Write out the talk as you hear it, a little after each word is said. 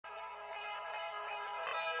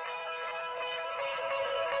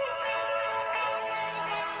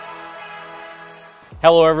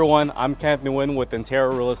Hello everyone, I'm Campbell with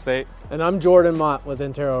Intero Real Estate. And I'm Jordan Mott with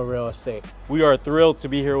Intero Real Estate. We are thrilled to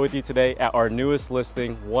be here with you today at our newest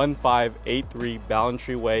listing, 1583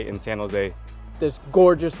 Ballantree Way in San Jose. This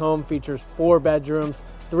gorgeous home features 4 bedrooms,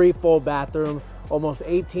 3 full bathrooms, almost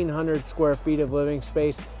 1,800 square feet of living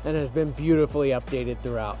space, and has been beautifully updated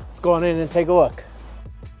throughout. Let's go on in and take a look.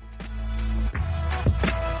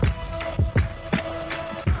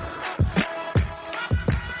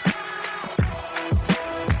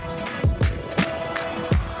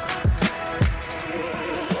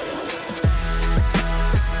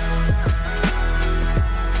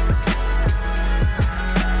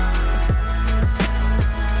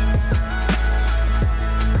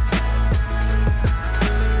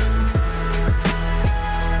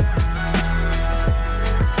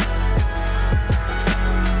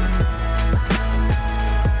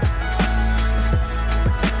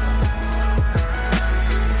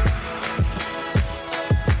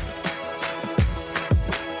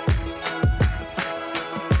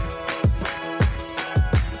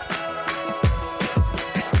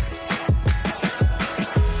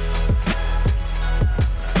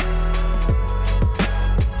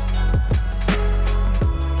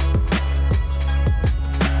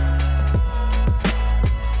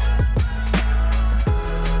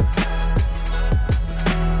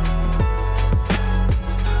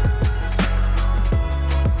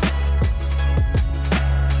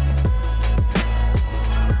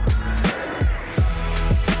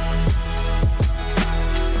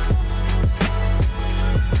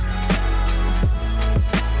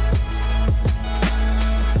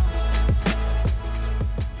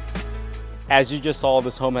 As you just saw,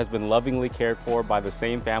 this home has been lovingly cared for by the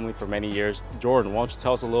same family for many years. Jordan, why don't you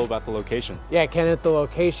tell us a little about the location? Yeah, Kenneth, the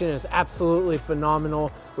location is absolutely phenomenal,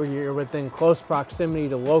 where you're within close proximity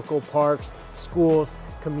to local parks, schools,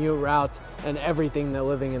 commute routes, and everything that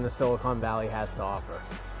living in the Silicon Valley has to offer.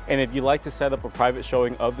 And if you'd like to set up a private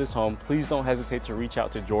showing of this home, please don't hesitate to reach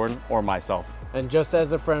out to Jordan or myself. And just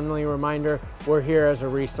as a friendly reminder, we're here as a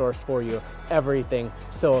resource for you. Everything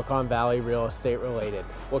Silicon Valley real estate related.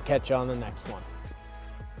 We'll catch you on the next one.